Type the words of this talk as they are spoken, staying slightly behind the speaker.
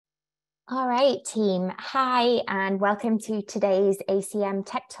All right, team. Hi, and welcome to today's ACM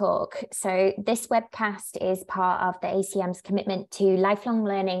Tech Talk. So this webcast is part of the ACM's commitment to lifelong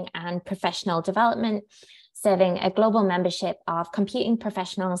learning and professional development, serving a global membership of computing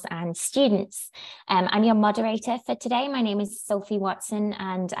professionals and students. I'm your moderator for today. My name is Sophie Watson,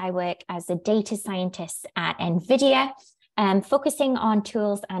 and I work as a data scientist at NVIDIA. Focusing on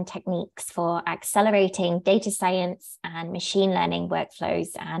tools and techniques for accelerating data science and machine learning workflows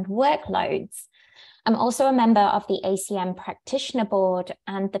and workloads. I'm also a member of the ACM Practitioner Board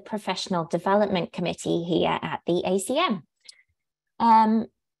and the Professional Development Committee here at the ACM.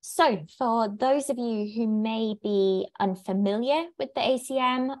 So for those of you who may be unfamiliar with the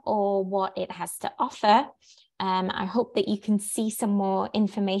ACM or what it has to offer, I hope that you can see some more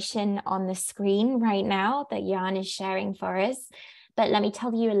information on the screen right now that Jan is sharing for us, but let me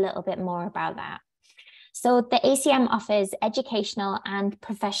tell you a little bit more about that. So the ACM offers educational and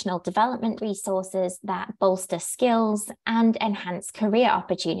professional development resources that bolster skills and enhance career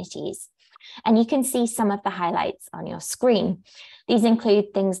opportunities. And you can see some of the highlights on your screen. These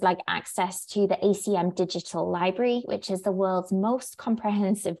include things like access to the ACM Digital Library, which is the world's most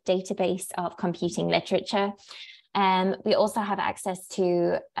comprehensive database of computing literature. We also have access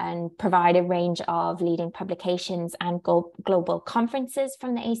to and provide a range of leading publications and global conferences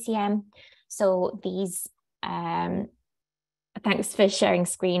from the ACM. So these thanks for sharing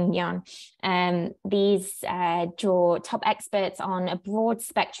screen, Jan. These draw top experts on a broad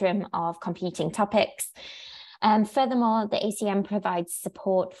spectrum of computing topics. Furthermore, the ACM provides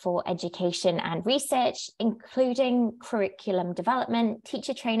support for education and research, including curriculum development,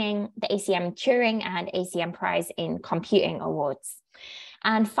 teacher training, the ACM Turing and ACM Prize in Computing Awards.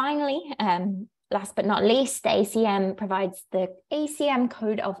 And finally, last but not least, the ACM provides the ACM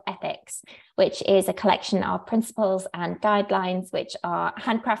Code of Ethics, which is a collection of principles and guidelines which are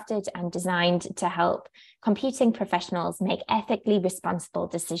handcrafted and designed to help computing professionals make ethically responsible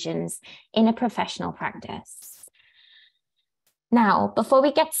decisions in a professional practice. Now, before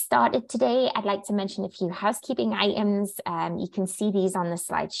we get started today, I'd like to mention a few housekeeping items. You can see these on the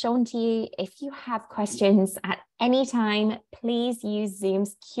slide shown to you. If you have questions at any time, please use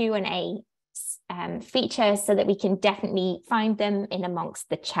Zoom's Q&A feature so that we can definitely find them in amongst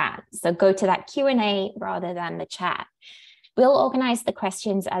the chat. So go to that Q&A rather than the chat. We'll organize the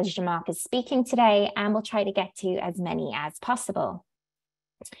questions as Zhamak is speaking today, and we'll try to get to as many as possible.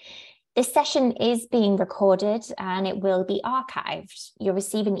 This session is being recorded and it will be archived. You'll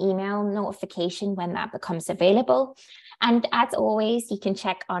receive an email notification when that becomes available. And as always, you can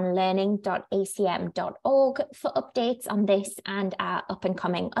check on learning.acm.org for updates on this and our up and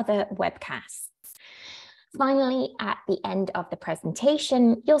coming other webcasts. Finally, at the end of the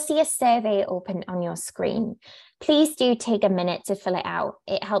presentation, you'll see a survey open on your screen. Please do take a minute to fill it out.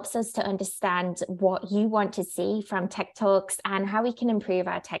 It helps us to understand what you want to see from Tech Talks and how we can improve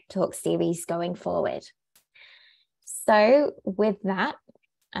our Tech Talk series going forward. So with that,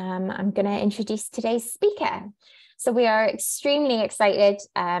 I'm going to introduce today's speaker. So we are extremely excited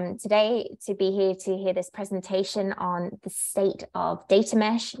today to be here to hear this presentation on the state of data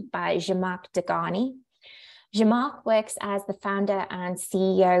mesh by Zhamak Dagani. Zhamak works as the founder and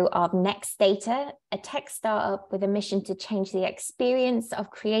CEO of Next Data, a tech startup with a mission to change the experience of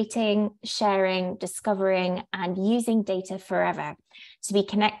creating, sharing, discovering, and using data forever to be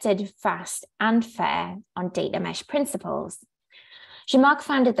connected, fast, and fair on data mesh principles. Zhamak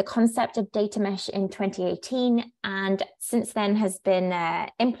founded the concept of data mesh in 2018 and since then has been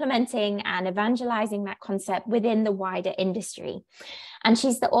implementing and evangelizing that concept within the wider industry. And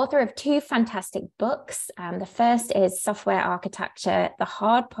she's the author of two fantastic books. The first is Software Architecture, The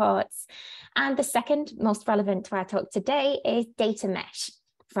Hard Parts. And the second, most relevant to our talk today, is Data Mesh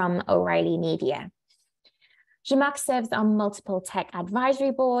from O'Reilly Media. Zhamak serves on multiple tech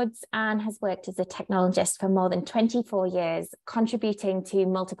advisory boards and has worked as a technologist for more than 24 years, contributing to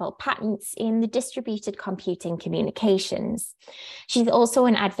multiple patents in the distributed computing communications. She's also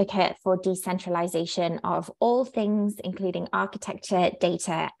an advocate for decentralization of all things, including architecture,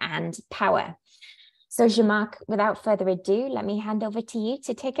 data, and power. So Zhamak, without further ado, let me hand over to you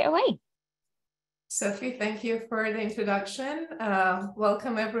to take it away. Sophie, thank you for the introduction.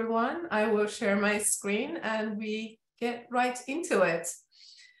 Welcome, everyone. I will share my screen and we get right into it.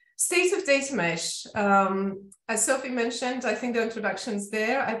 State of data mesh. As Sophie mentioned, I think the introduction's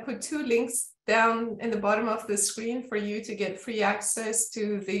there. I put two links down in the bottom of the screen for you to get free access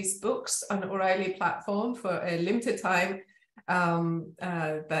to these books on O'Reilly platform for a limited time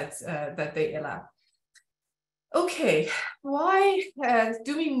that they allow. Okay, why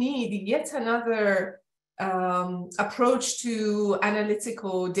do we need yet another approach to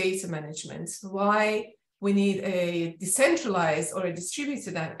analytical data management, why we need a decentralized or a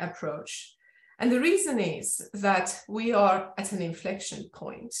distributed approach. And the reason is that we are at an inflection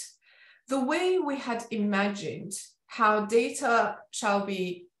point. The way we had imagined how data shall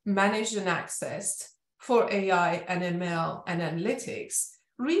be managed and accessed for AI and ML and analytics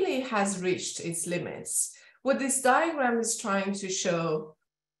really has reached its limits. What this diagram is trying to show,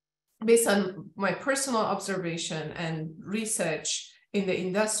 based on my personal observation and research in the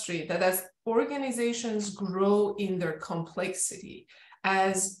industry, that as organizations grow in their complexity,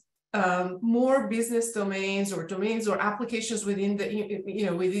 as more business domains or applications within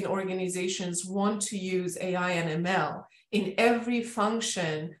within organizations want to use AI and ML in every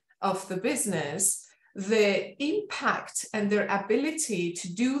function of the business, the impact and their ability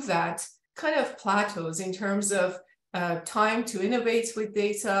to do that kind of plateaus in terms of time to innovate with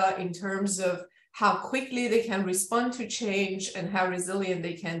data, in terms of how quickly they can respond to change and how resilient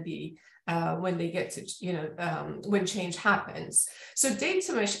they can be when they get to, when change happens. So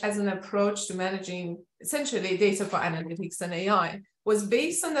data mesh as an approach to managing essentially data for analytics and AI was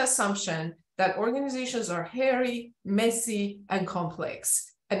based on the assumption that organizations are hairy, messy, and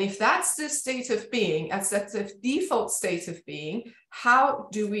complex. And if that's the state of being, that's the default state of being, how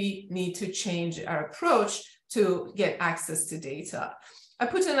do we need to change our approach to get access to data? I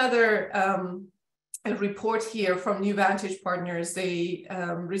put another a report here from New Vantage Partners, the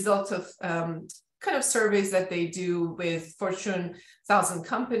result of kind of surveys that they do with Fortune 1000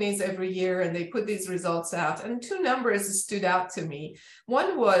 companies every year, and they put these results out. And two numbers stood out to me.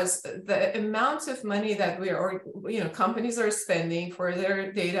 One was the amount of money that companies are spending for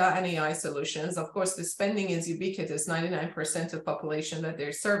their data and AI solutions. Of course, the spending is ubiquitous. 99% of population that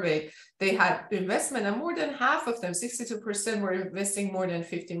they surveyed, they had investment, and more than half of them, 62%, were investing more than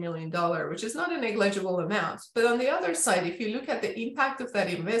 $50 million, which is not a negligible amount. But on the other side, if you look at the impact of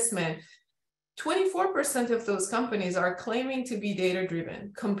that investment, 24% of those companies are claiming to be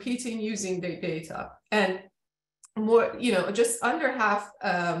data-driven, competing using the data, and more, just under half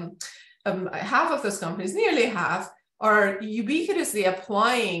of those companies, nearly half, are ubiquitously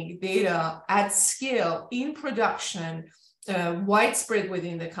applying data at scale in production, widespread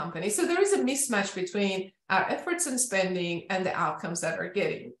within the company. So there is a mismatch between our efforts and spending and the outcomes that are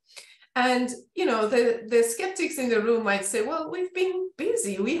getting. And the skeptics in the room might say, well, we've been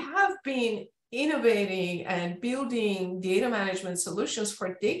busy. We have been innovating and building data management solutions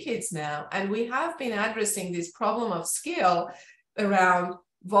for decades now. And we have been addressing this problem of scale around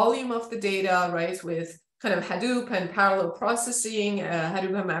volume of the data, right, with kind of Hadoop and parallel processing,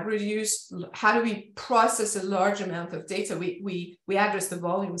 Hadoop and MapReduce. How do we process a large amount of data? We address the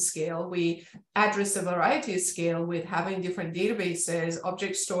volume scale. We address the variety scale with having different databases,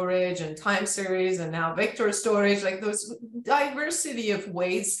 object storage and time series, and now vector storage, like those diversity of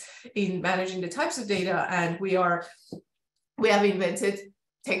ways in managing the types of data. And we have invented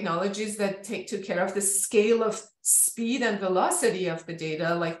technologies that take care of the scale of speed and velocity of the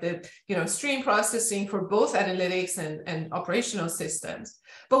data, like the stream processing for both analytics and operational systems.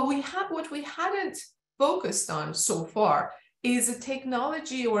 But what we hadn't focused on so far is a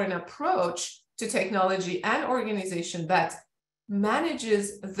technology or an approach to technology and organization that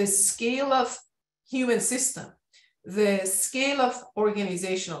manages the scale of human system, the scale of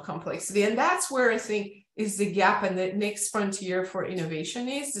organizational complexity. And that's where I think is the gap, and the next frontier for innovation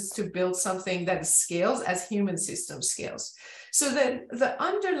is to build something that scales as human system scales. So the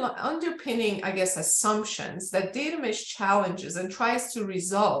underpinning, I guess, assumptions that data mesh challenges and tries to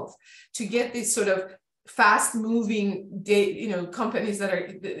resolve to get these sort of fast-moving companies that are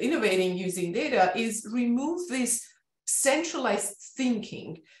innovating using data is remove this centralized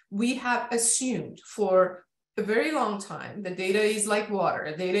thinking we have assumed for a very long time. The data is like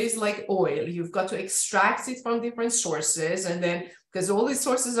water, data is like oil. You've got to extract it from different sources, and then because all these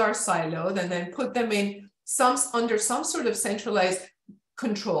sources are siloed, and then put them in under some sort of centralized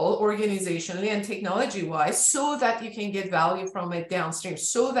control organizationally and technology-wise, so that you can get value from it downstream,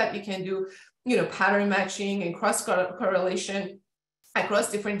 so that you can do pattern matching and cross correlation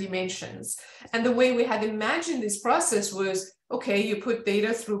across different dimensions. And the way we had imagined this process was, okay, you put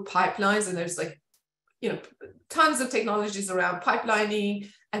data through pipelines, and there's tons of technologies around pipelining,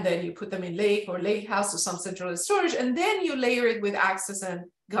 and then you put them in lake or lakehouse or some centralized storage, and then you layer it with access and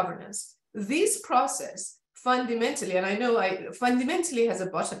governance. This process fundamentally, and I know fundamentally has a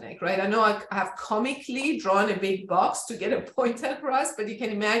bottleneck, right? I know I have comically drawn a big box to get a point across, but you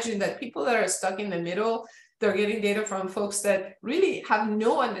can imagine that people that are stuck in the middle, they're getting data from folks that really have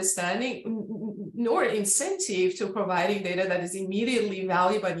no understanding, nor incentive to providing data that is immediately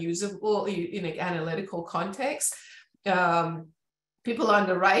valuable and usable in an analytical context. People on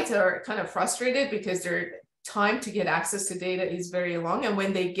the right are kind of frustrated because their time to get access to data is very long. And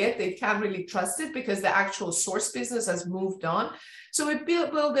when they can't really trust it because the actual source business has moved on. So we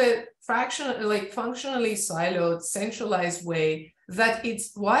build a functionally siloed, centralized way that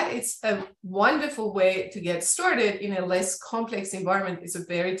it's a wonderful way to get started in a less complex environment. It's a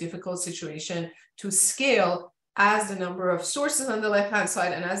very difficult situation to scale as the number of sources on the left-hand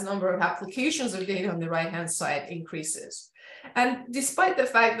side and as the number of applications of data on the right-hand side increases. And despite the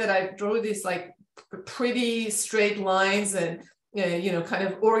fact that I drew these like pretty straight lines and kind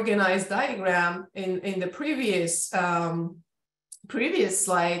of organized diagram in the previous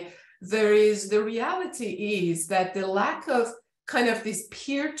slide, the reality is that the lack of kind of these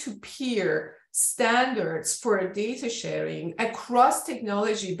peer-to-peer standards for data sharing across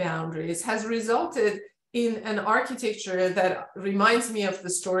technology boundaries has resulted in an architecture that reminds me of the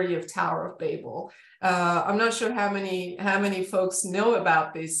story of Tower of Babel. I'm not sure how many folks know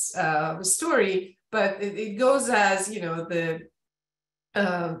about this story, but it goes as, the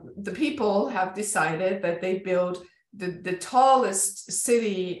people have decided that they build the tallest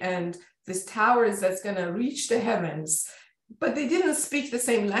city and this towers that's going to reach the heavens, but they didn't speak the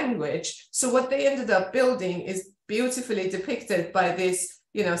same language. So what they ended up building is beautifully depicted by this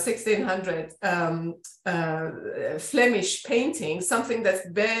 1600 Flemish painting, something that's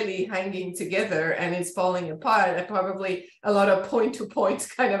barely hanging together and it's falling apart, and probably a lot of point-to-point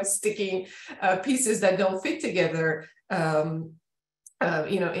kind of sticking pieces that don't fit together, in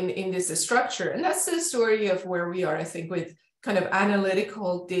this structure. And that's the story of where we are, I think, with kind of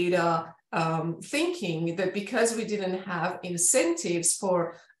analytical data thinking, that because we didn't have incentives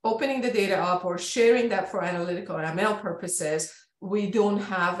for opening the data up or sharing that for analytical and ML purposes, we don't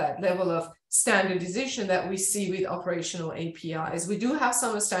have that level of standardization that we see with operational APIs. We do have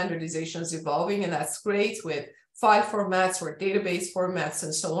some standardizations evolving, and that's great with file formats or database formats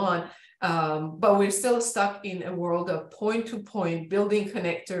and so on. But we're still stuck in a world of point-to-point building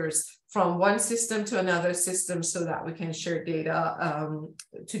connectors from one system to another system so that we can share data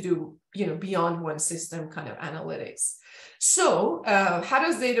to do, beyond one system kind of analytics. So how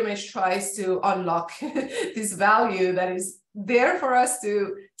does data mesh tries to unlock this value that is there for us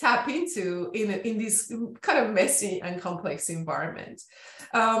to tap into in this kind of messy and complex environment?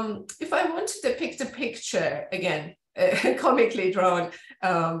 If I want to depict a picture, again, a comically drawn,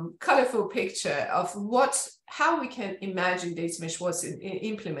 colorful picture of how we can imagine data mesh was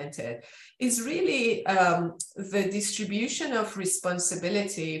implemented, is really the distribution of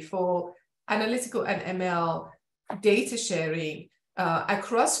responsibility for analytical and ML data sharing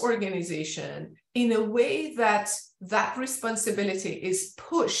across organization in a way that responsibility is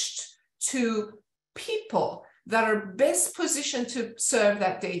pushed to people that are best positioned to serve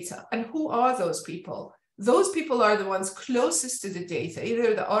that data. And who are those people? Those people are the ones closest to the data,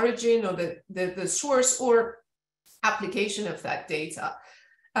 either the origin or the source or application of that data.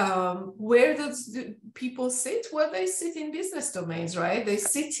 Where does people sit? Well, they sit in business domains, right? They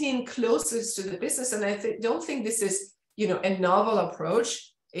sit in closest to the business. And I don't think this is, a novel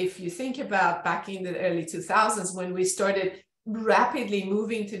approach. If you think about back in the early 2000s, when we started rapidly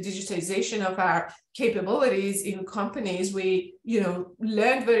moving to digitization of our capabilities in companies, we,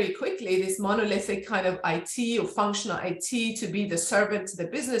 learned very quickly this monolithic kind of IT or functional IT to be the servant to the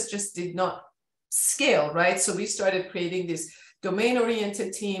business just did not scale, right? So we started creating these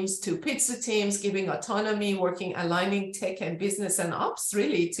domain-oriented teams to pizza teams, giving autonomy, aligning tech and business and ops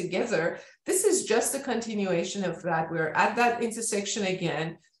really together. This is just a continuation of that. We're at that intersection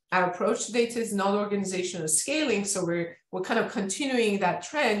again. Our approach to data is not organizational scaling, so we're kind of continuing that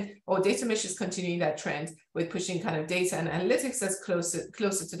trend, or data mesh is continuing that trend with pushing kind of data and analytics as closer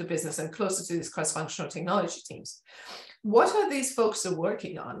to the business and closer to these cross-functional technology teams. What are these folks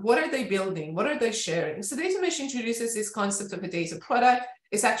working on? What are they building? What are they sharing? So data mesh introduces this concept of a data product.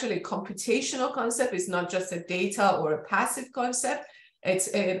 It's actually a computational concept. It's not just a data or a passive concept. It's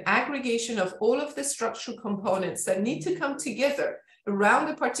an aggregation of all of the structural components that need to come together around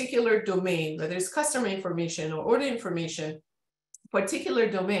a particular domain, whether it's customer information or order information, particular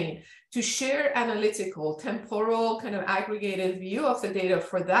domain, to share analytical, temporal, kind of aggregated view of the data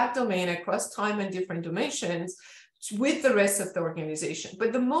for that domain across time and different dimensions with the rest of the organization.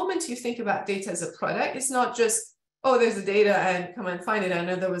 But the moment you think about data as a product, it's not just, oh, there's the data and come and find it. I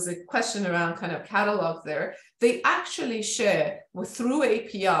know there was a question around kind of catalog there. They actually share through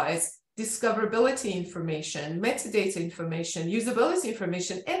APIs discoverability information, metadata information, usability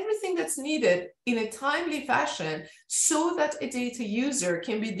information, everything that's needed in a timely fashion so that a data user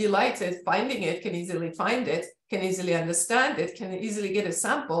can be delighted finding it, can easily find it, can easily understand it, can easily get a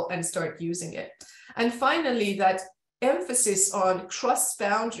sample and start using it. And finally, that emphasis on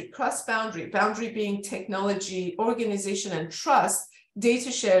boundary being technology, organization, and trust,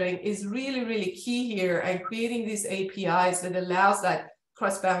 data sharing is really, really key here, and creating these APIs that allows that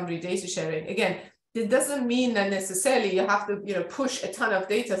cross-boundary data sharing. Again, it doesn't mean that necessarily you have to, push a ton of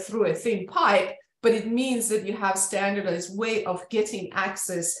data through a thin pipe, but it means that you have standardized way of getting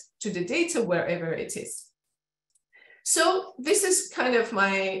access to the data wherever it is. So this is kind of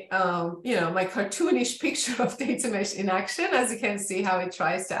my, my cartoonish picture of data mesh in action, as you can see how it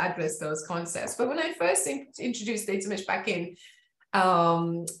tries to address those concepts. But when I first introduced data mesh back in,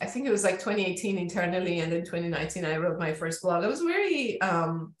 I think it was like 2018 internally, and then 2019 I wrote my first blog. I was very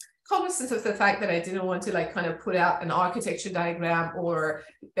cognizant of the fact that I didn't want to kind of put out an architecture diagram or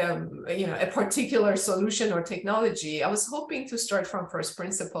a particular solution or technology. I was hoping to start from first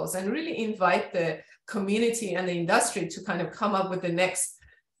principles and really invite the community and the industry to kind of come up with the next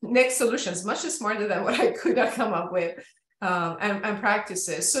solutions, much smarter than what I could have come up with. And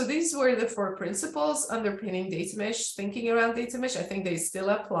practices. So these were the 4 principles underpinning data mesh, thinking around data mesh. I think they still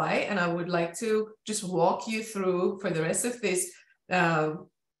apply, and I would like to just walk you through for the rest of this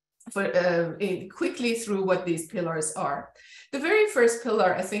quickly through what these pillars are. The very first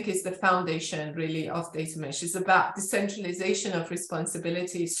pillar, I think, is the foundation really of data mesh. It's about decentralization of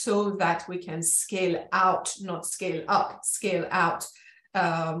responsibility so that we can scale out, not scale up, scale out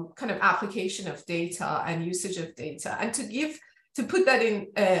kind of application of data and usage of data. And to put that in,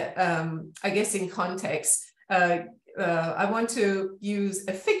 I guess, in context, I want to use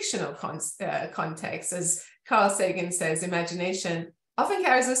a fictional context. As Carl Sagan says, imagination often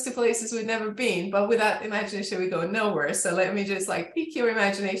carries us to places we've never been, but without imagination, we go nowhere. So let me just pique your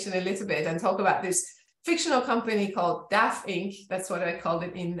imagination a little bit and talk about this fictional company called DAF Inc. That's what I called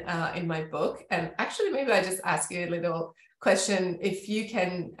it in my book. And actually, maybe I just ask you a little question, if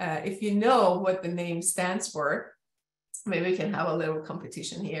you know what the name stands for. Maybe we can have a little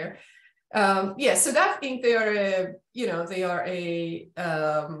competition here. So DAF Inc. They are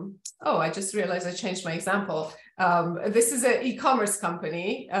I just realized I changed my example. This is an e-commerce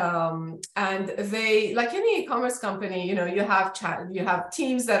company, and they, like any e-commerce company, you have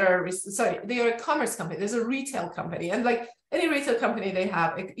teams that are, they are a commerce company. There's a retail company, and like any retail company, they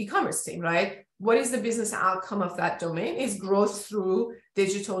have an e-commerce team, right? What is the business outcome of that domain? Is growth through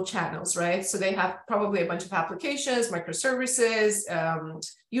digital channels, right? So they have probably a bunch of applications, microservices,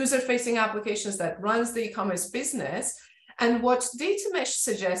 user-facing applications that runs the e-commerce business. And what data mesh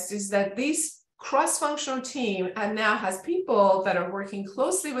suggests is that this cross-functional team and now has people that are working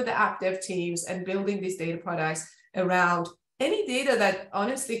closely with the app dev teams and building these data products around any data that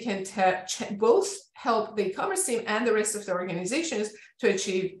honestly can both help the e-commerce team and the rest of the organizations to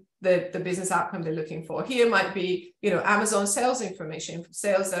achieve the business outcome they're looking for. Here might be, Amazon sales information,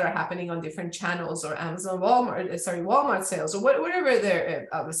 sales that are happening on different channels, or Walmart sales, or whatever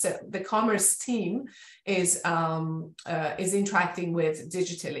the commerce team is interacting with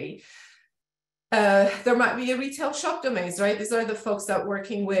digitally. There might be a retail shop domains, right? These are the folks that are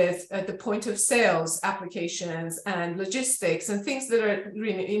working with the point of sales applications and logistics and things that are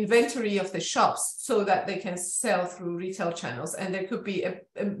really inventory of the shops so that they can sell through retail channels. And there could be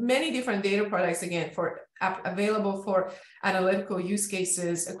many different data products, again, available for analytical use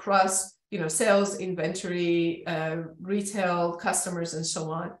cases across, sales, inventory, retail customers, and so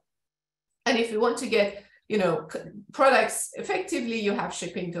on. And if you want to get, products effectively, you have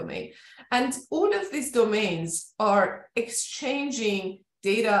shipping domain. And all of these domains are exchanging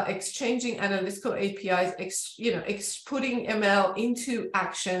data, exchanging analytical APIs, putting ML into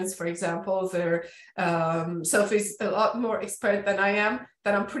actions. For example, Sophie's a lot more expert than I am,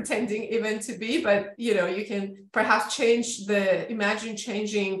 than I'm pretending even to be, but you can perhaps imagine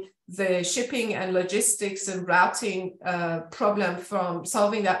changing the shipping and logistics and routing problem from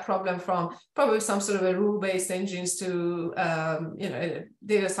solving that problem from probably some sort of a rule-based engines to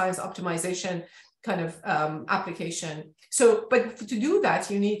data science optimization kind of application. So, but to do that,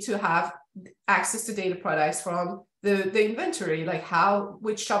 you need to have access to data products from the inventory, like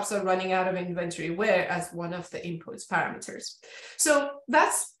which shops are running out of inventory where as one of the inputs parameters. So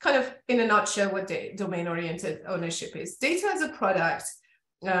that's kind of in a nutshell what domain-oriented ownership is. Data as a product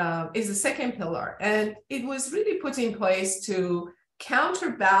is the second pillar, and it was really put in place to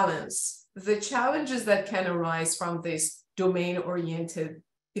counterbalance the challenges that can arise from this domain-oriented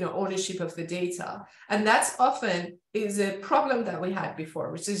ownership of the data. And that's often is a problem that we had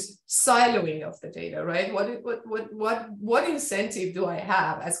before, which is siloing of the data, right? What incentive do I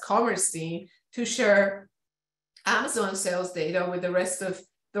have as commerce team to share Amazon sales data with the rest of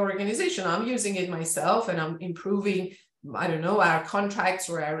the organization? I'm using it myself and I'm improving, I don't know, our contracts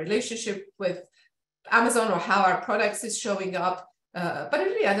or our relationship with Amazon or how our products is showing up. But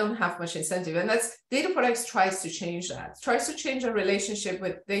really, I don't have much incentive. And that's data products tries to change that, tries to change our relationship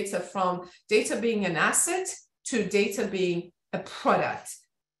with data from data being an asset to data being a product.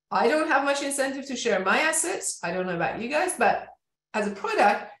 I don't have much incentive to share my assets. I don't know about you guys, but as a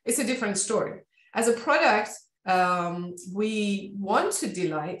product, it's a different story. As a product, we want to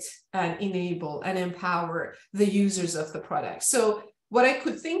delight and enable and empower the users of the product. So what I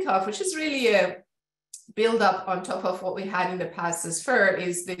could think of, which is really a build up on top of what we had in the past as FAIR,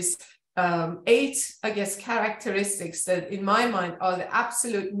 is this 8, I guess, characteristics that in my mind are the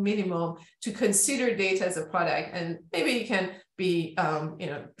absolute minimum to consider data as a product. And maybe you can be,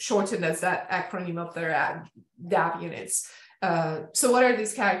 shortened as that acronym up there at DAB units. So what are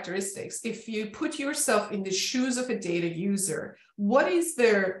these characteristics? If you put yourself in the shoes of a data user, what is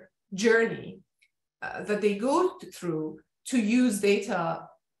their journey that they go through to use data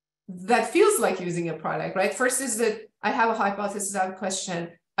that feels like using a product, right? First is that I have a hypothesis, I have a question.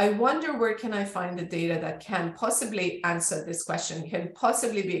 I wonder where can I find the data that can possibly answer this question, can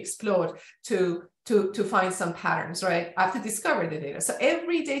possibly be explored to find some patterns, right? I have to discover the data. So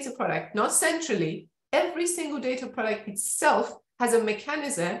every data product, not centrally, every single data product itself has a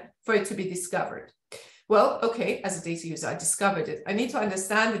mechanism for it to be discovered. Well, okay, as a data user, I discovered it. I need to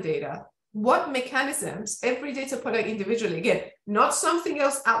understand the data. What mechanisms every data product individually, again, not something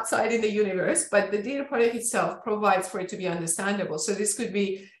else outside in the universe, but the data product itself provides for it to be understandable. So this could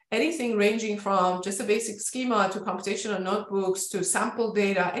be anything ranging from just a basic schema to computational notebooks to sample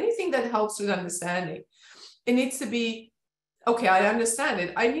data, anything that helps with understanding. It needs to be, okay, I understand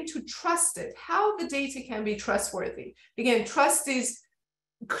it. I need to trust it. How the data can be trustworthy. Again, trust is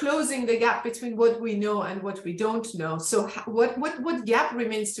closing the gap between what we know and what we don't know. So what gap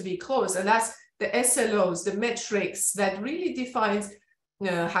remains to be closed? And that's the SLOs, the metrics that really defines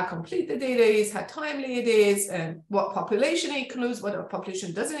how complete the data is, how timely it is, and what population it includes, what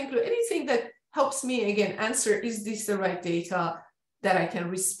population doesn't include, anything that helps me, again, answer, is this the right data that I can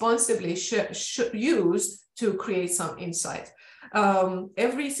responsibly use to create some insight?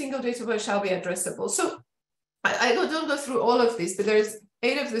 Every single data point shall be addressable. So I don't go through all of this, but there's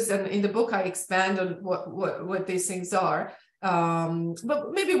 8 of this, and in the book I expand on what these things are.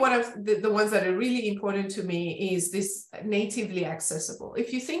 But maybe one of the ones that are really important to me is this natively accessible.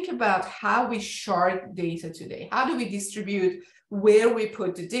 If you think about how we shard data today, how do we distribute where we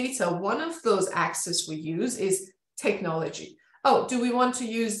put the data? One of those access we use is technology. Oh, do we want to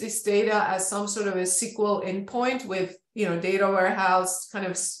use this data as some sort of a SQL endpoint with data warehouse kind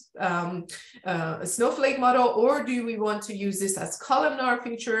of a snowflake model, or do we want to use this as columnar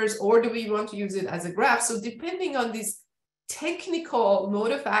features, or do we want to use it as a graph? So depending on this technical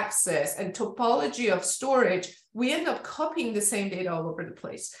mode of access and topology of storage, we end up copying the same data all over the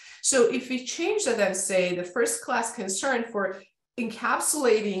place. So if we change that and say the first class concern for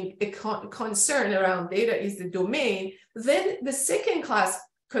encapsulating a concern around data is the domain, then the second class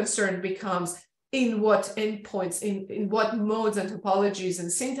concern becomes in what endpoints, in what modes and topologies and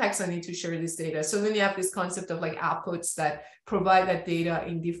syntax I need to share this data. So then you have this concept of like outputs that provide that data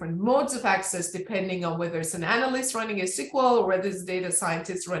in different modes of access, depending on whether it's an analyst running a SQL or whether it's a data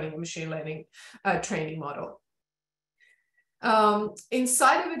scientist running a machine learning training model.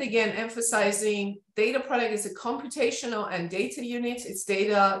 Inside of it, again, emphasizing data product is a computational and data unit. It's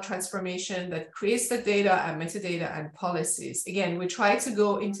data transformation that creates the data and metadata and policies. Again, we try to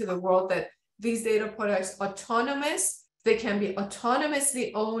go into the world that these data products are autonomous. They can be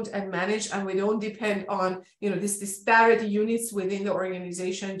autonomously owned and managed, and we don't depend on this disparate units within the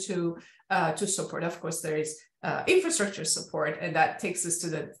organization to support. Of course, there is infrastructure support, and that takes us to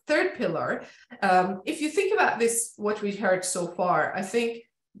the third pillar. If you think about this, what we heard so far, I think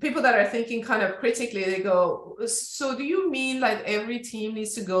people that are thinking kind of critically, they go, so do you mean like every team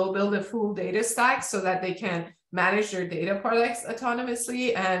needs to go build a full data stack so that they can manage their data products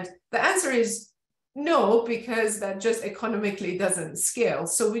autonomously? And the answer is no, because that just economically doesn't scale.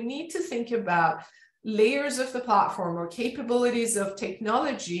 So we need to think about layers of the platform or capabilities of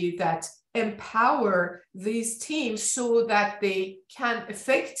technology that empower these teams so that they can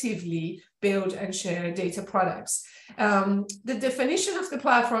effectively build and share data products. The definition of the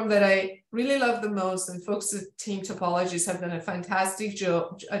platform that I really love the most, and folks at Team Topologies have done a fantastic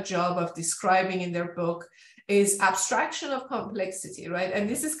job of describing in their book, is abstraction of complexity, right? And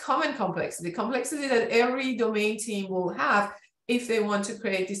this is common complexity that every domain team will have if they want to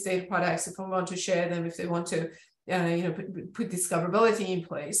create these data products, if they want to share them, if they want to put discoverability in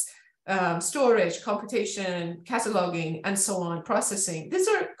place, storage, computation, cataloging, and so on, processing. These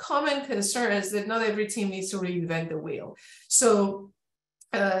are common concerns that not every team needs to reinvent the wheel. So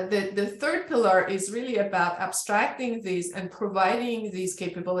the third pillar is really about abstracting these and providing these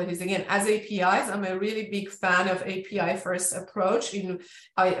capabilities. Again, as APIs, I'm a really big fan of API first approach.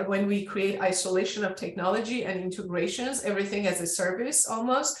 When we create isolation of technology and integrations, everything as a service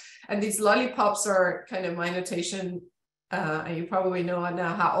almost. And these lollipops are kind of my notation. And you probably know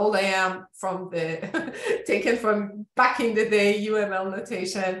now how old I am from taken from back in the day UML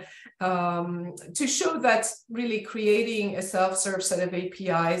notation, to show that really creating a self-serve set of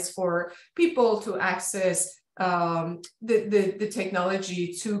APIs for people to access the technology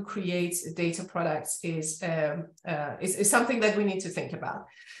to create data products is something that we need to think about.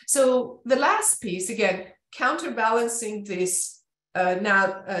 So the last piece, again, counterbalancing this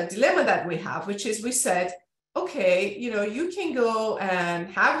dilemma that we have, which is we said, okay, you can go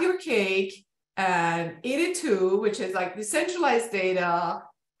and have your cake and eat it too, which is like decentralized data,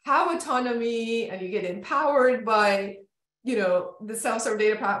 have autonomy, and you get empowered by, the self-serve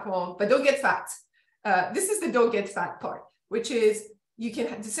data platform, but don't get fat. This is the don't get fat part, which is you can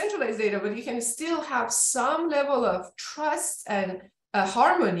have decentralized data, but you can still have some level of trust and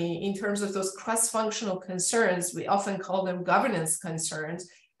harmony in terms of those cross-functional concerns. We often call them governance concerns,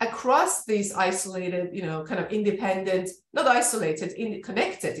 across these isolated, kind of independent, not isolated,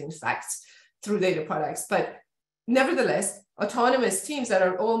 connected, in fact, through data products, but nevertheless, autonomous teams that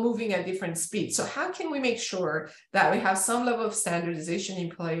are all moving at different speeds. So how can we make sure that we have some level of standardization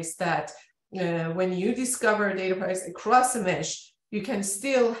in place that when you discover data products across a mesh, you can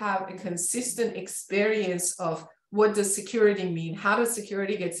still have a consistent experience of what does security mean? How does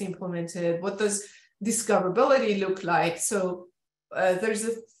security gets implemented? What does discoverability look like? So there's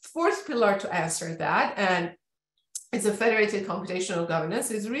a fourth pillar to answer that, and it's a federated computational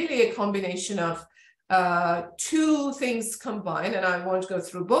governance. It's really a combination of two things combined, and I won't go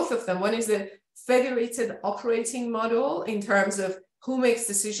through both of them. One is a federated operating model in terms of who makes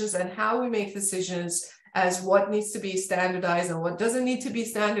decisions and how we make decisions, as what needs to be standardized and what doesn't need to be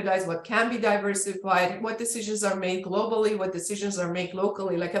standardized, what can be diversified, what decisions are made globally, what decisions are made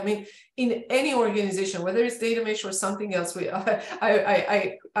locally. In any organization, whether it's data mesh or something else,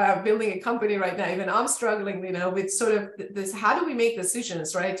 I'm building a company right now, even I'm struggling, with sort of this, how do we make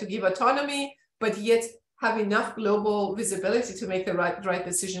decisions, right? To give autonomy, but yet have enough global visibility to make the right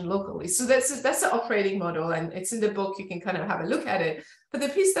decision locally. So that's the operating model, and it's in the book. You can kind of have a look at it. But the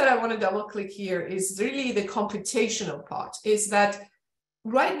piece that I want to double click here is really the computational part, is that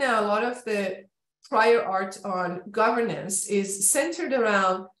right now, a lot of the prior art on governance is centered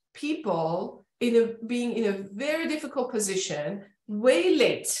around people being in a very difficult position, way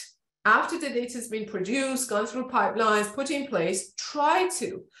late, after the data has been produced, gone through pipelines, put in place, try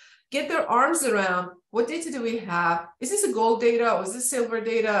to get their arms around what data do we have? Is this a gold data or is this silver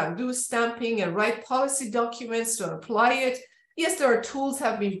data? And do stamping and write policy documents to apply it. Yes, there are tools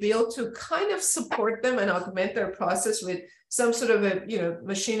have been built to kind of support them and augment their process with some sort of a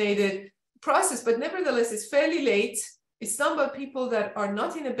machine-aided process, but nevertheless, it's fairly late. It's done by people that are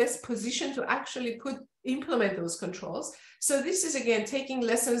not in the best position to actually implement those controls. So this is, again, taking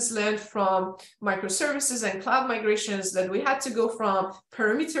lessons learned from microservices and cloud migrations that we had to go from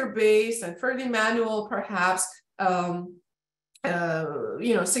perimeter-based and fairly manual, perhaps,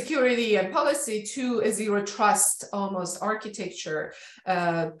 security and policy to a zero trust almost architecture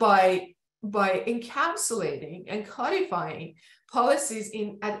by encapsulating and codifying policies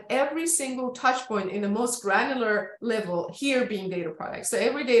at every single touch point in the most granular level, here being data products. So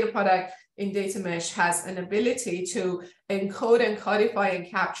every data product in data mesh has an ability to encode and codify and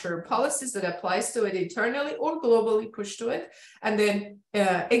capture policies that applies to it internally or globally, push to it, and then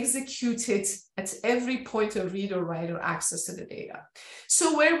execute it at every point of read or write or access to the data.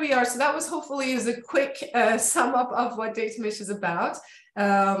 So where we are, so that was hopefully is a quick sum up of what data mesh is about.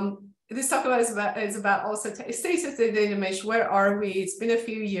 This talk is about also state of the data mesh. Where are we? It's been a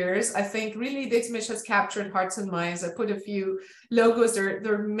few years. I think really data mesh has captured hearts and minds. I put a few logos. There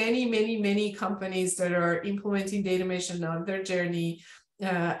are many companies that are implementing data mesh and on their journey.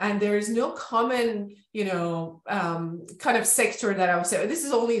 And there is no common, kind of sector that I would say, this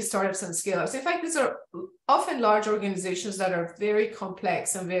is only startups and scale-ups. In fact, these are often large organizations that are very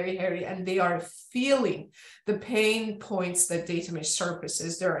complex and very hairy, and they are feeling the pain points that data mesh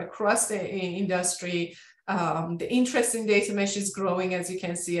surfaces. They're across the industry. The interest in data mesh is growing, as you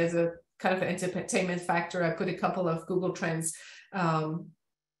can see, as a kind of entertainment factor. I put a couple of Google Trends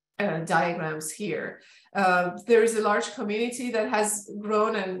diagrams here. There is a large community that has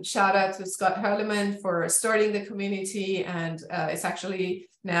grown, and shout out to Scott Herleman for starting the community, and it's actually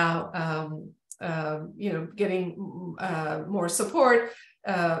now getting more support.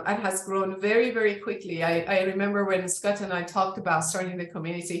 And has grown very, very quickly. I remember when Scott and I talked about starting the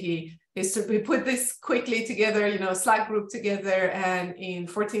community, we put this quickly together, Slack group together, and in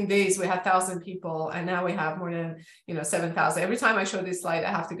 14 days we had 1,000 people, and now we have more than 7,000. Every time I show this slide,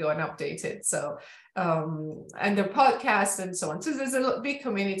 I have to go and update it. So and the podcast and so on. So there's a big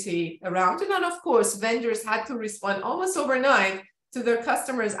community around, and then of course vendors had to respond almost overnight to their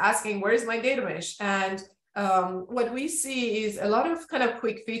customers asking, where's my data mesh? And what we see is a lot of kind of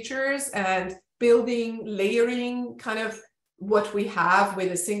quick features and building, layering kind of what we have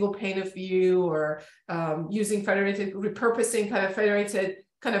with a single pane of view, or using federated, repurposing kind of federated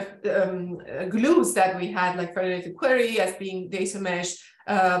kind of glues that we had, like federated query as being data mesh.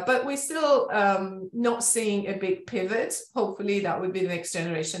 But we're still not seeing a big pivot. Hopefully that would be the next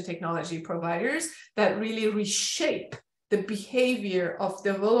generation technology providers that really reshape the behavior of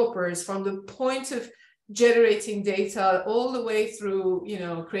developers from the point of generating data all the way through,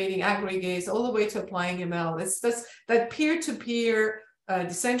 creating aggregates, all the way to applying ML. It's that peer-to-peer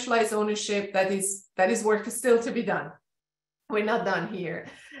decentralized ownership that is work still to be done. We're not done here.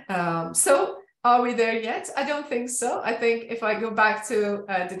 So are we there yet? I don't think so. I think if I go back to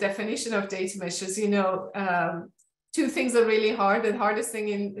the definition of data meshes, two things are really hard. The hardest thing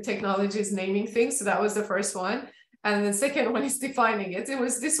in technology is naming things. So that was the first one. And the second one is defining it.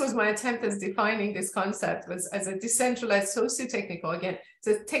 This was my attempt as defining this concept was as a decentralized socio-technical, again, it's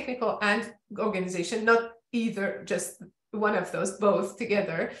a technical and organization, not either just one of those, both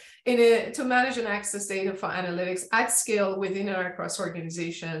together, to manage and access data for analytics at scale within or across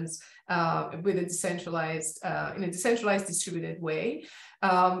organizations with a decentralized, in a decentralized distributed way.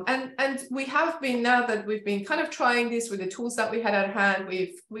 And we have been, now that we've been kind of trying this with the tools that we had at hand,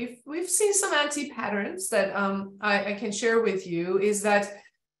 we've seen some anti-patterns that I can share with you. Is that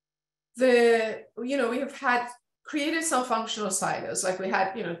we have had created some functional silos, like we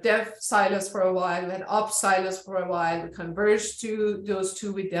had dev silos for a while, we had ops silos for a while, we converged to those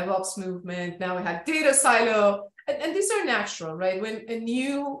two with DevOps movement. Now we had data silo, and these are natural, right? When a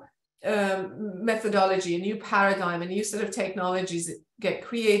new methodology, a new paradigm, a new set of technologies get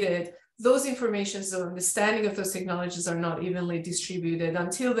created, those informations, the understanding of those technologies are not evenly distributed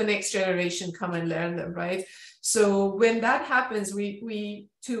until the next generation come and learn them, right? So when that happens, we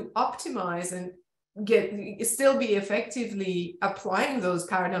to optimize and still be effectively applying those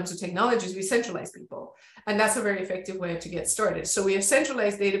paradigms or technologies, we centralize people. And that's a very effective way to get started. So we have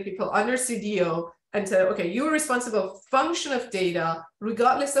centralized data people under CDO and say, okay, you're responsible function of data,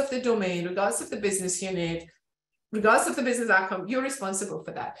 regardless of the domain, regardless of the business unit, regardless of the business outcome, you're responsible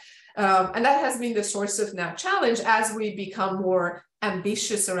for that. And that has been the source of now challenge as we become more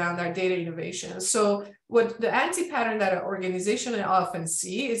ambitious around our data innovation. So what the anti-pattern that our organization often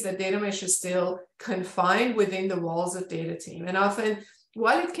see is that data mesh is still confined within the walls of data team. And often,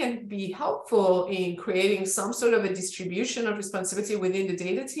 while it can be helpful in creating some sort of a distribution of responsibility within the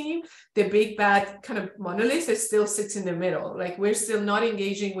data team, the big bad kind of monolith still sits in the middle. Like, we're still not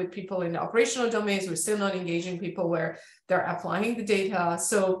engaging with people in the operational domains. We're still not engaging people where they're applying the data.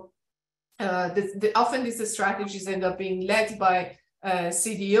 So often these strategies end up being led by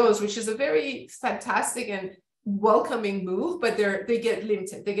CDOs, which is a very fantastic and welcoming move, but they get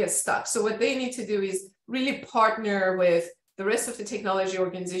limited, they get stuck. So what they need to do is really partner with the rest of the technology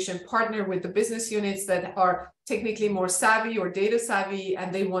organization, partner with the business units that are technically more savvy or data savvy,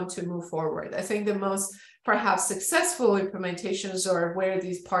 and they want to move forward. I think the most perhaps successful implementations are where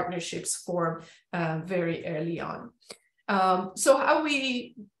these partnerships form very early on. So how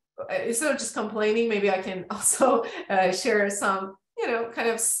we, instead of just complaining, maybe I can also share some kind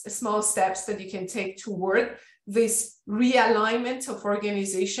of small steps that you can take toward this realignment of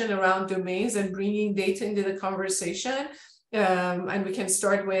organization around domains and bringing data into the conversation. And we can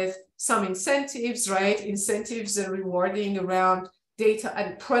start with some incentives, right? Incentives and rewarding around data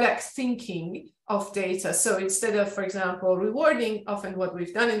and product thinking of data. So instead of, for example, rewarding, often what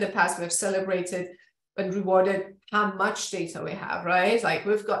we've done in the past, we've celebrated and rewarded how much data we have, right? Like,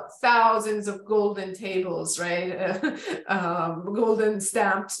 we've got thousands of golden tables, right? Golden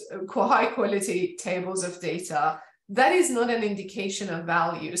stamped, high quality tables of data. That is not an indication of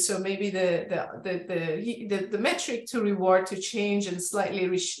value. So maybe the metric to reward, to change and slightly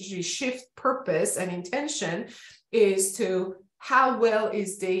reshift purpose and intention is to how well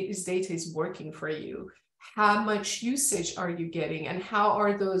is data is working for you. How much usage are you getting, and how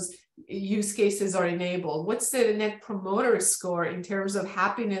are those use cases are enabled? What's the net promoter score in terms of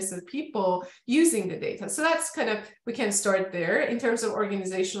happiness of people using the data? So that's kind of, we can start there. In terms of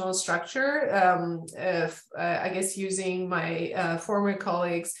organizational structure, I guess using my former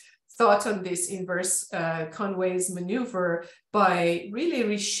colleagues' thought on this inverse Conway's maneuver by really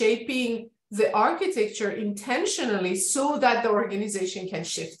reshaping the architecture intentionally so that the organization can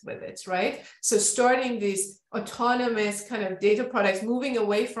shift with it, right? So starting these autonomous kind of data products, moving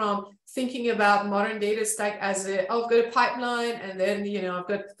away from thinking about modern data stack as a, oh, I've got a pipeline and then, you know, I've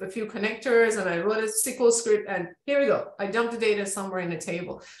got a few connectors and I wrote a SQL script and here we go. I dumped the data somewhere in a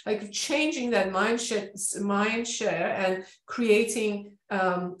table. Like changing that mind share and creating,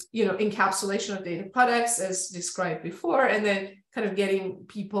 you know, encapsulation of data products as described before, and then kind of getting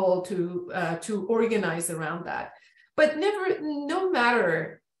people to organize around that. But no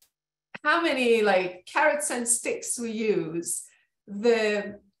matter how many like carrots and sticks we use,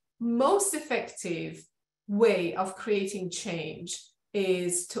 the most effective way of creating change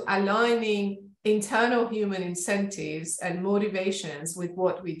is to aligning internal human incentives and motivations with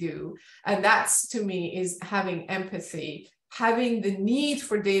what we do. And that's, to me, is having empathy, having the need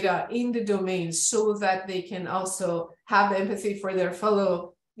for data in the domain so that they can also have empathy for their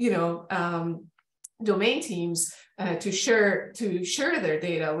fellow, you know, domain teams to share their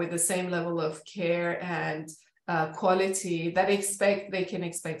data with the same level of care and quality that they can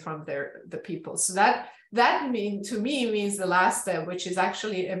expect from the people. So that to me means the last step, which is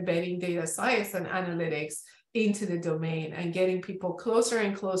actually embedding data science and analytics into the domain and getting people closer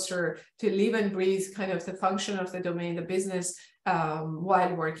and closer to live and breathe kind of the function of the domain, the business,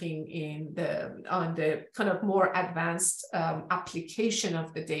 while working on the kind of more advanced application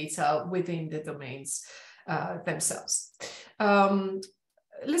of the data within the domains themselves.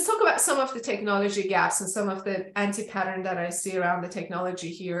 Let's talk about some of the technology gaps and some of the anti-pattern that I see around the technology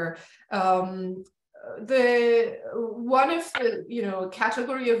here. One of the, you know,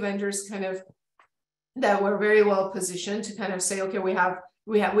 category of vendors kind of that were very well positioned to kind of say, okay, we have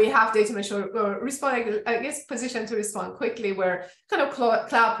data mesh or respond, I guess, positioned to respond quickly, were kind of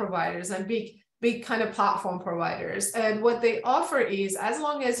cloud providers and big kind of platform providers. And what they offer is, as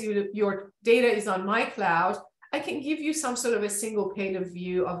long as your data is on my cloud, I can give you some sort of a single pane of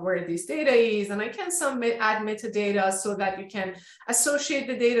view of where this data is, and I can add metadata so that you can associate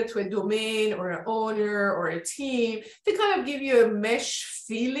the data to a domain or an owner or a team to kind of give you a mesh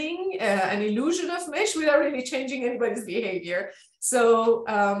feeling, an illusion of mesh without really changing anybody's behavior. So,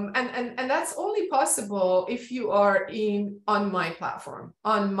 and that's only possible if you are on my platform,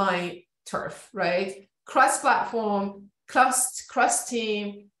 on my turf, right? Cross-platform,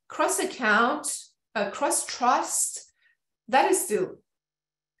 cross-team, cross-account, cross-trust, that is still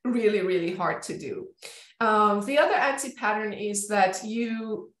really, really hard to do. The other anti-pattern is that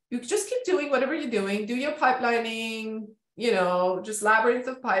you just keep doing whatever you're doing, do your pipelining, you know, just labyrinth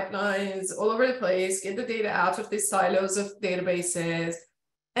of pipelines all over the place, get the data out of these silos of databases.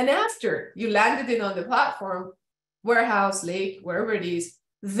 And after you landed it on the platform, warehouse, lake, wherever it is,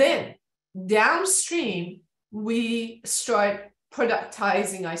 then downstream, we start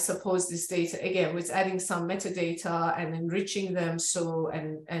productizing, I suppose, this data again with adding some metadata and enriching them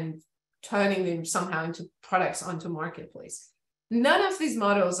and turning them somehow into products onto marketplace. None of these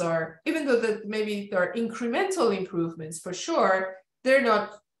models are, even though maybe there are incremental improvements for sure, they're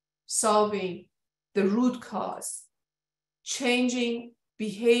not solving the root cause, changing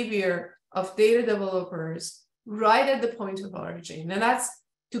behavior of data developers right at the point of origin. And that's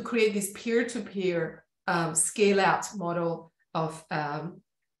to create this peer-to-peer scale-out model of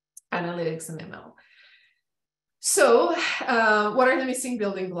analytics and ML. So what are the missing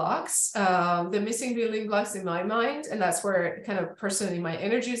building blocks? The missing building blocks in my mind, and that's where kind of personally my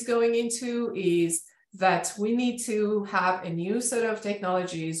energy is going into, is that we need to have a new set of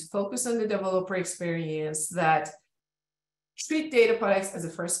technologies, focus on the developer experience, that treat data products as a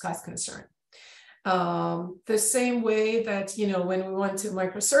first-class concern. The same way that, you know, when we went to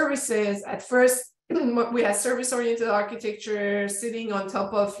microservices, at first, we had service-oriented architecture sitting on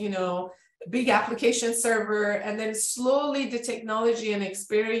top of, you know, big application server, and then slowly the technology and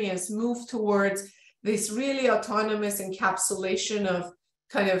experience moved towards this really autonomous encapsulation of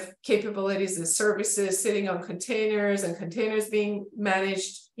kind of capabilities and services sitting on containers, and containers being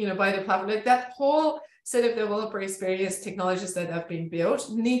managed, you know, by the platform. Like that whole set of developer experience technologies that have been built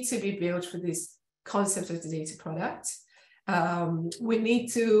need to be built for this concept of the data product. We need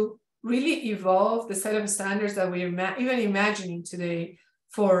to really evolve the set of standards that we're even imagining today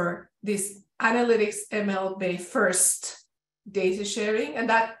for this analytics ML-based first data sharing. And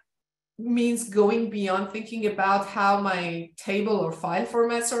that means going beyond thinking about how my table or file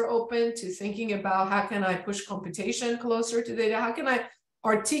formats are open to thinking about how can I push computation closer to data? How can I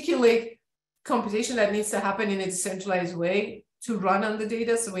articulate computation that needs to happen in a decentralized way to run on the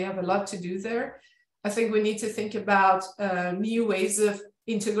data? So we have a lot to do there. I think we need to think about new ways of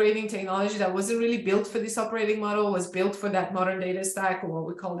integrating technology that wasn't really built for this operating model, was built for that modern data stack, or what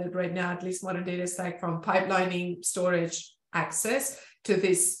we call it right now, at least modern data stack, from pipelining, storage, access to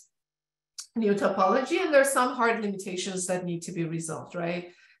this new topology. And there are some hard limitations that need to be resolved,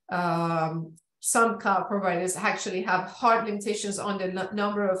 right? Some cloud providers actually have hard limitations on the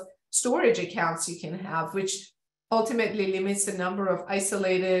number of storage accounts you can have, which ultimately limits the number of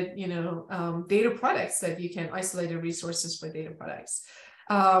isolated, data products that you can, isolated resources for data products.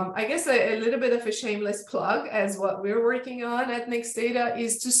 I guess a little bit of a shameless plug as what we're working on at Next Data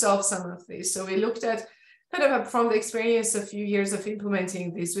is to solve some of these. So we looked at kind of from the experience a few years of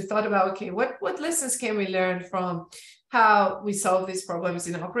implementing this, we thought about, okay, what lessons can we learn from how we solve these problems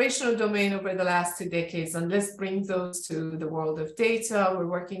in the operational domain over the last 2 decades, and let's bring those to the world of data. We're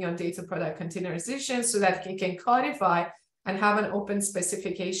working on data product containerization so that we can codify and have an open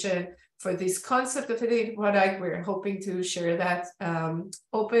specification for this concept of a data product. We're hoping to share that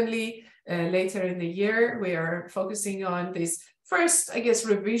openly later in the year. We are focusing on this first, I guess,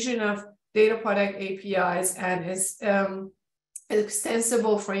 revision of data product APIs and its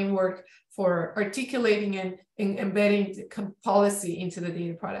extensible framework for articulating and embedding policy into the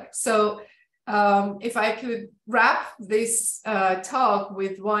data product. So if I could wrap this talk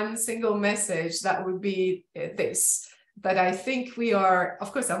with one single message, that would be this, that I think we are,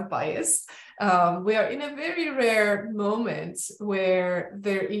 of course I'm biased, we are in a very rare moment where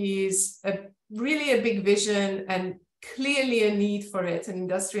there is really a big vision and clearly a need for it, and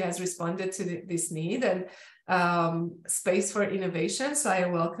industry has responded to this need, and space for innovation. So I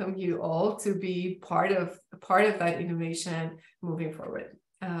welcome you all to be part of that innovation moving forward.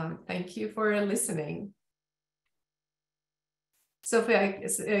 Thank you for listening. Sophie, I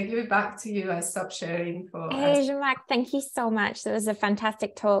give it back to you. I stopped sharing for Hey, Zhamak, thank you so much. That was a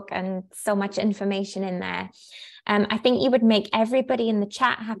fantastic talk and so much information in there. I think you would make everybody in the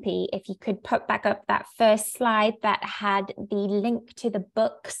chat happy if you could put back up that first slide that had the link to the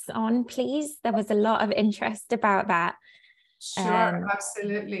books on, please. There was a lot of interest about that. Sure,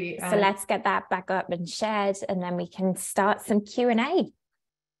 absolutely. So let's get that back up and shared, and then we can start some Q&A.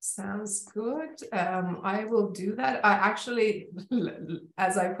 Sounds good. I will do that. I actually,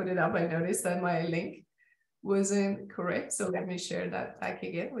 as I put it up, I noticed that my link wasn't correct. So let me share that back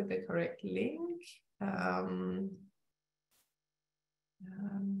again with the correct link.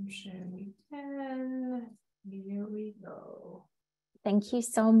 Sharing again. Here we go. Thank you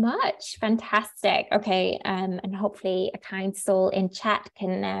so much. Fantastic. Okay, and hopefully a kind soul in chat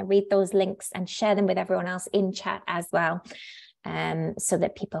can read those links and share them with everyone else in chat as well, so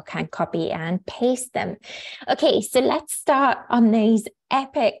that people can copy and paste them. Okay, so let's start on these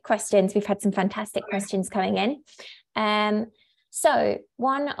epic questions. We've had some fantastic questions coming in. So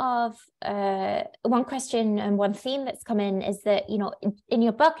one question and one theme that's come in is that, in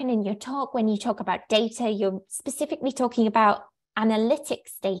your book and in your talk, when you talk about data, you're specifically talking about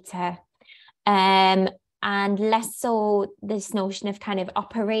analytics data, and less so this notion of kind of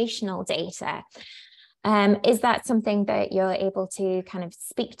operational data. Is that something that you're able to kind of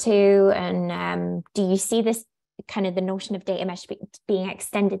speak to? And do you see this kind of the notion of data mesh being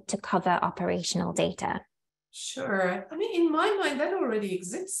extended to cover operational data? Sure. I mean, in my mind, that already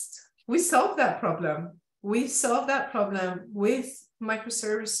exists. We solved that problem. We solved that problem with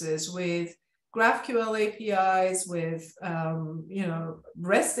microservices, with GraphQL APIs, with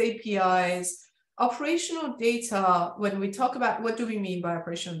REST APIs. Operational data, when we talk about what do we mean by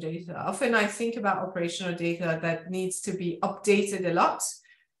operational data, often I think about operational data that needs to be updated a lot,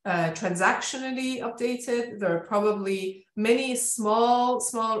 transactionally updated. There are probably many small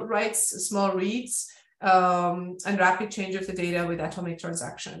writes, small reads, and rapid change of the data with atomic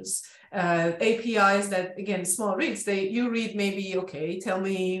transactions. APIs that, again, small reads, you read maybe, okay, tell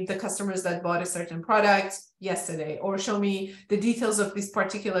me the customers that bought a certain product yesterday, or show me the details of this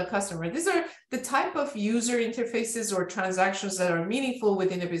particular customer. These are the type of user interfaces or transactions that are meaningful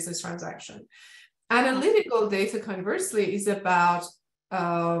within a business transaction. Analytical data, conversely, is about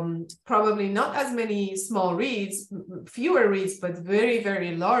probably not as many small reads, fewer reads, but very,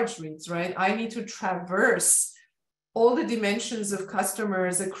 very large reads, right? I need to traverse all the dimensions of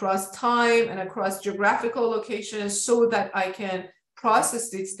customers across time and across geographical locations so that I can process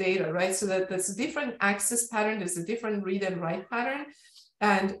this data, right? So that there's a different access pattern, there's a different read and write pattern.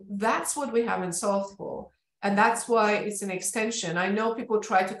 And that's what we haven't solved for. And that's why it's an extension. I know people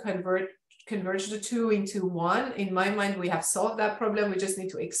try to converge the two into one. In my mind, we have solved that problem. We just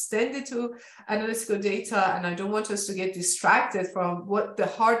need to extend it to analytical data. And I don't want us to get distracted from what the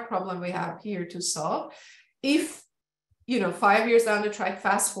hard problem we have here to solve. If, 5 years down the track,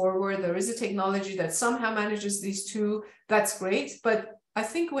 fast forward, there is a technology that somehow manages these two, that's great. But I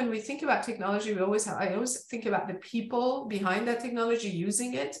think when we think about technology, I always think about the people behind that technology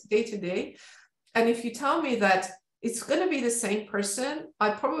using it day to day. And if you tell me that it's going to be the same person,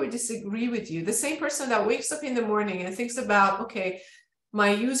 I probably disagree with you. The same person that wakes up in the morning and thinks about, okay,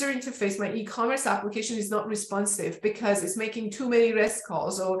 my user interface, my e-commerce application is not responsive because it's making too many REST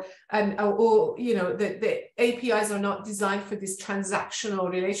calls, or the APIs are not designed for this transactional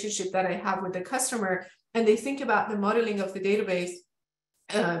relationship that I have with the customer. And they think about the modeling of the database,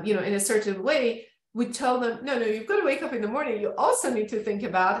 in a certain way. We tell them, no, you've got to wake up in the morning. You also need to think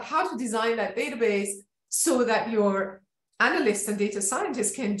about how to design that database so that your analysts and data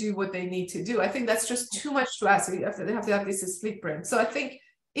scientists can do what they need to do. I think that's just too much to ask. You have to have this split brain. So I think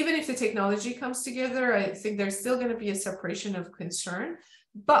even if the technology comes together, I think there's still going to be a separation of concern.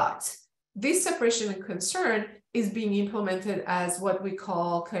 But this separation of concern is being implemented as what we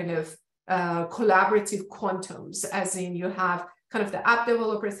call kind of collaborative quantums, as in you have kind of the app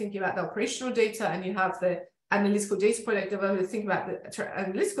developer thinking about the operational data, and you have the analytical data product developer thinking about the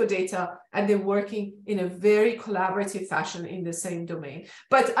analytical data, and they're working in a very collaborative fashion in the same domain.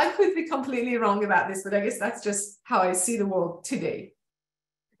 But I could be completely wrong about this, but I guess that's just how I see the world today.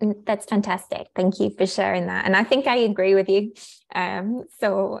 That's fantastic. Thank you for sharing that. And I think I agree with you.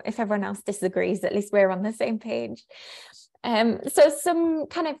 So if everyone else disagrees, at least we're on the same page. So some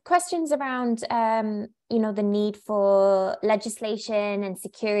kind of questions around, the need for legislation and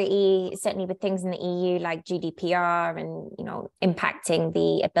security, certainly with things in the EU like GDPR and, impacting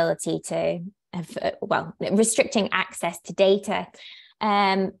the ability to have, restricting access to data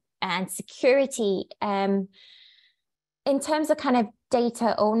and security. In terms of kind of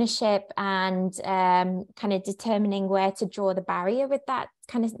data ownership and kind of determining where to draw the barrier with that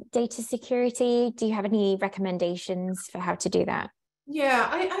kind of data security, do you have any recommendations for how to do that? Yeah,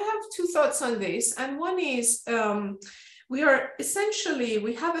 I have two thoughts on this. And one is we have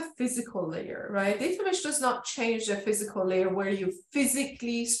a physical layer, right? Data mesh does not change the physical layer where you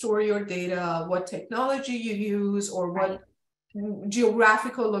physically store your data, what technology you use, or what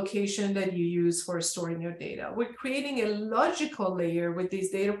geographical location that you use for storing your data. We're creating a logical layer with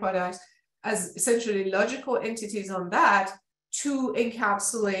these data products as essentially logical entities on that to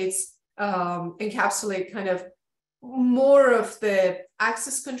encapsulate kind of more of the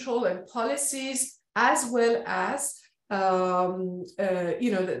access control and policies, as well as the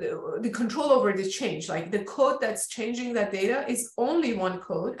control over the change. Like the code that's changing that data is only one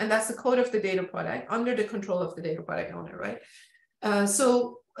code, and that's the code of the data product under the control of the data product owner, right?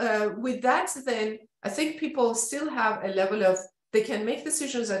 With that, then I think people still have a level of, they can make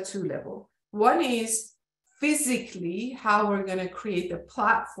decisions at two levels. One is physically how we're going to create a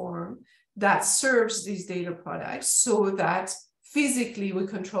platform that serves these data products so that physically we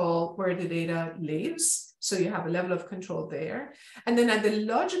control where the data lives. So you have a level of control there. And then at the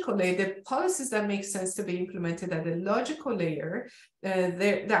logical layer, the policies that make sense to be implemented at the logical layer,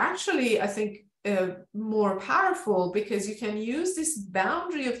 they're actually, I think, more powerful, because you can use this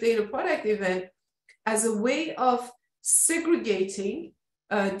boundary of data product event as a way of segregating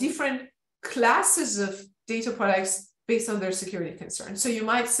different classes of data products based on their security concerns. So you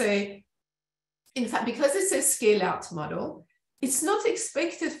might say, in fact, because it's a scale out model, it's not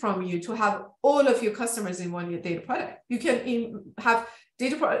expected from you to have all of your customers in one data product. You can have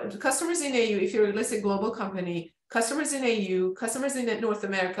customers in AU, if you're, let's say, global company, customers in AU, customers in North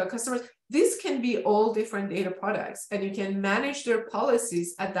America, customers. This can be all different data products, and you can manage their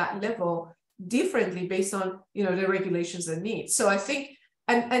policies at that level differently based on the regulations and needs. So I think,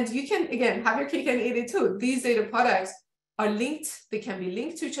 and you can again have your cake and eat it too. These data products are linked, they can be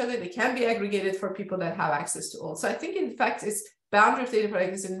linked to each other, they can be aggregated for people that have access to all. So I think, in fact, it's boundary of data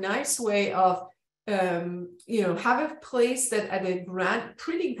product is a nice way of have a place that at a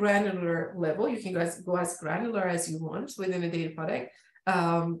pretty granular level, you can go as granular as you want within a data product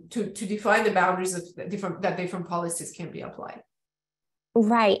to define the boundaries of different policies can be applied.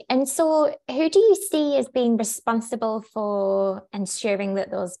 Right. And so who do you see as being responsible for ensuring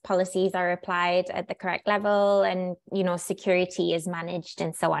that those policies are applied at the correct level and, security is managed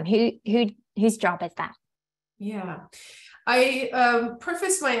and so on? Whose job is that? Yeah, I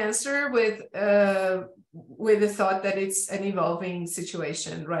preface my answer with the thought that it's an evolving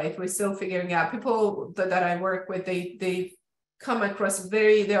situation, right? We're still figuring out. People that I work with, they come across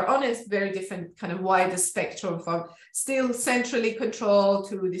they're on a very different kind of wider spectrum, from still centrally controlled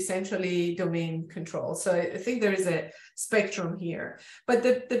to decentrally domain controlled. So I think there is a spectrum here. But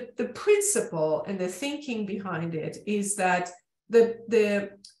the principle and the thinking behind it is that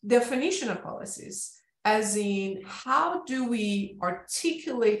the definition of policies, as in how do we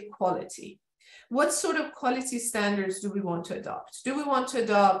articulate quality? What sort of quality standards do we want to adopt? Do we want to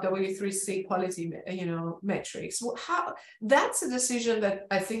adopt W3C quality, metrics? That's a decision that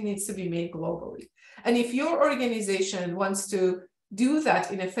I think needs to be made globally. And if your organization wants to do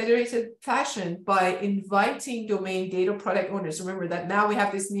that in a federated fashion by inviting domain data product owners, remember that now we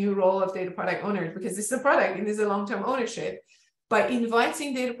have this new role of data product owners because this is a product and this is a long-term ownership. By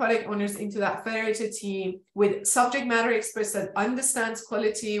inviting data product owners into that federated team with subject matter experts that understands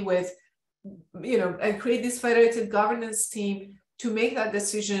quality, with and create this federated governance team to make that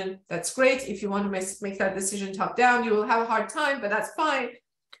decision. That's great. If you want to make that decision top down, you will have a hard time, but that's fine.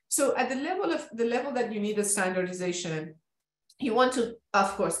 So at the level that you need a standardization, you want to,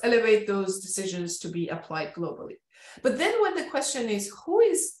 of course, elevate those decisions to be applied globally. But then when the question is, who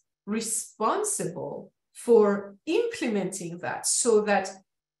is responsible for implementing that so that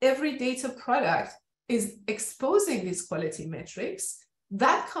every data product is exposing these quality metrics,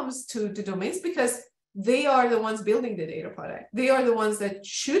 that comes to the domains, because they are the ones building the data product. They are the ones that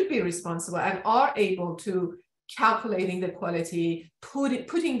should be responsible and are able to calculating the quality,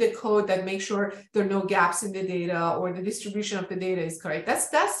 putting the code that makes sure there are no gaps in the data or the distribution of the data is correct.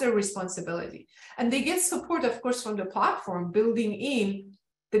 That's their responsibility. And they get support, of course, from the platform, building in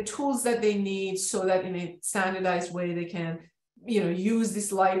the tools that they need so that in a standardized way they can use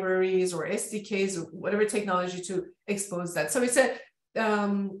these libraries or SDKs or whatever technology to expose that. So it's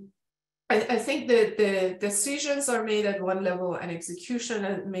I think that the decisions are made at one level and execution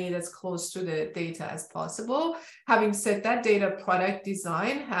is made as close to the data as possible. Having said that, data product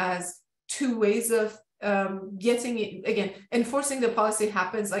design has two ways of getting it, again, enforcing the policy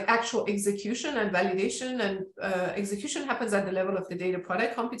happens, like actual execution and validation, and execution happens at the level of the data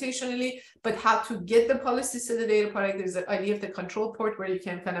product computationally, but how to get the policies to the data product, there's the idea of the control port where you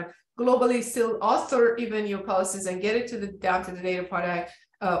can kind of globally still author even your policies and get it down to the data product,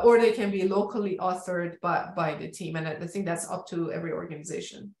 or they can be locally authored by the team. And I think that's up to every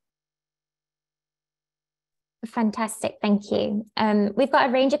organization. Fantastic, thank you. We've got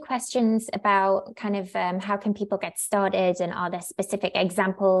a range of questions about kind of how can people get started, and are there specific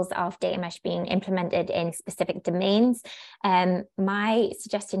examples of data mesh being implemented in specific domains? My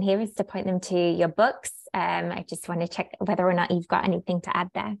suggestion here is to point them to your books. I just want to check whether or not you've got anything to add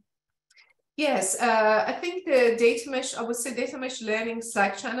there. Yes, I think the data mesh, I would say data mesh learning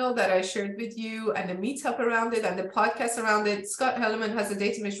Slack channel that I shared with you, and the meetup around it and the podcast around it. Scott Hellerman has a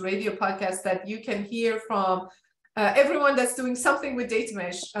data mesh radio podcast that you can hear from everyone that's doing something with data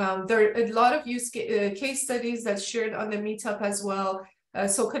mesh. There are a lot of case studies that's shared on the meetup as well.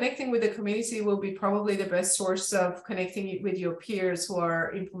 So connecting with the community will be probably the best source of connecting with your peers who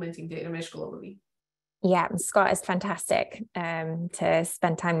are implementing data mesh globally. Yeah, Scott is fantastic to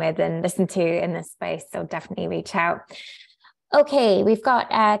spend time with and listen to in this space, so definitely reach out. Okay, we've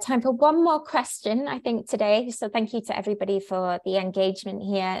got time for one more question, I think, today. So thank you to everybody for the engagement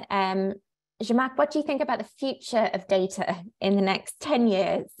here. Zhamak, what do you think about the future of data in the next 10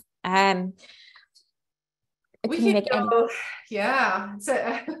 years? We can go, yeah. So,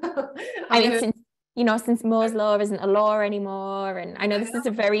 since Moore's law isn't a law anymore, and I know this is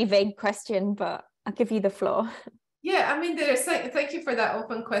a very vague question, but I'll give you the floor. Yeah, I mean, thank you for that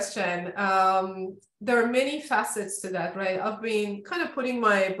open question. There are many facets to that, right? I've been kind of putting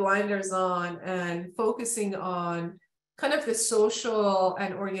my blinders on and focusing on kind of the social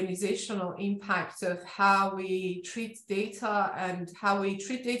and organizational impact of how we treat data and how we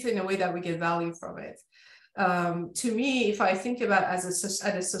treat data in a way that we get value from it. To me, if I think about at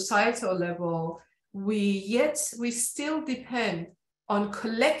a societal level, we still depend on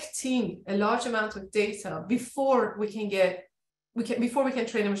collecting a large amount of data before we can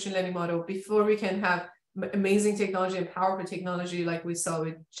train a machine learning model, before we can have amazing technology and powerful technology like we saw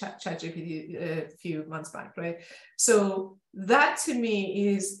with ChatGPT a few months back, right? So that to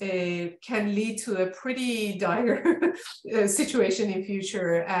me can lead to a pretty dire situation in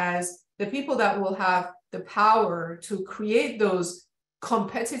future, as the people that will have the power to create those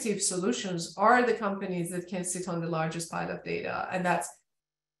competitive solutions are the companies that can sit on the largest pile of data, and that's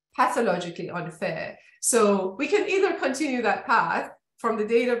pathologically unfair. So we can either continue that path from the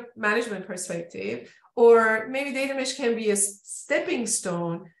data management perspective, or maybe data mesh can be a stepping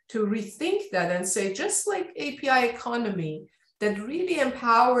stone to rethink that and say, just like API economy, that really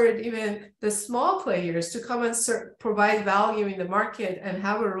empowered even the small players to come and provide value in the market and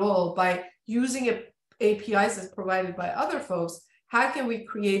have a role by using APIs that's provided by other folks. How can we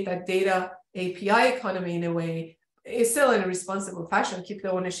create that data API economy in a way, it's still in a responsible fashion, keep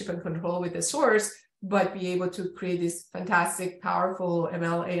the ownership and control with the source, but be able to create these fantastic, powerful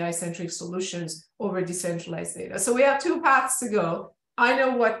ML AI-centric solutions over decentralized data. So we have two paths to go. I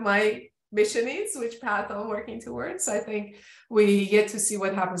know what my mission is, which path I'm working towards. So I think we get to see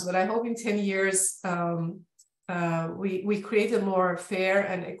what happens, but I hope in 10 years, we create a more fair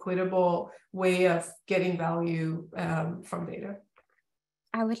and equitable way of getting value from data.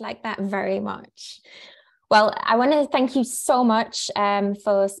 I would like that very much. Well, I want to thank you so much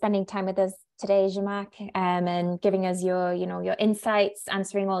for spending time with us today, Zhamak, and giving us your insights,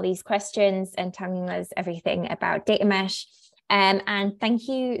 answering all these questions and telling us everything about data mesh. And thank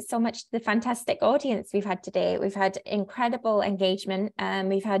you so much to the fantastic audience we've had today. We've had incredible engagement.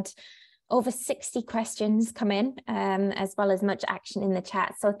 We've had over 60 questions come in, as well as much action in the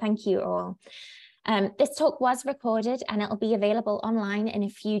chat. So thank you all. This talk was recorded and it'll be available online in a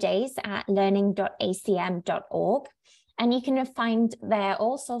few days at learning.acm.org. And you can find there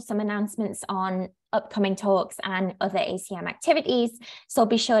also some announcements on upcoming talks and other ACM activities. So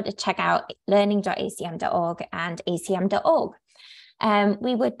be sure to check out learning.acm.org and acm.org.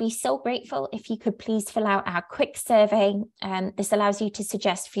 We would be so grateful if you could please fill out our quick survey. This allows you to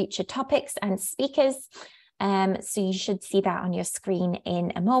suggest future topics and speakers. So you should see that on your screen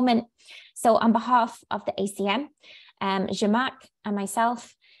in a moment. So on behalf of the ACM, Zhamak and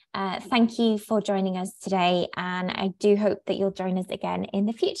myself, thank you for joining us today. And I do hope that you'll join us again in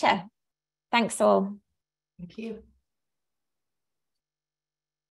the future. Thanks all. Thank you.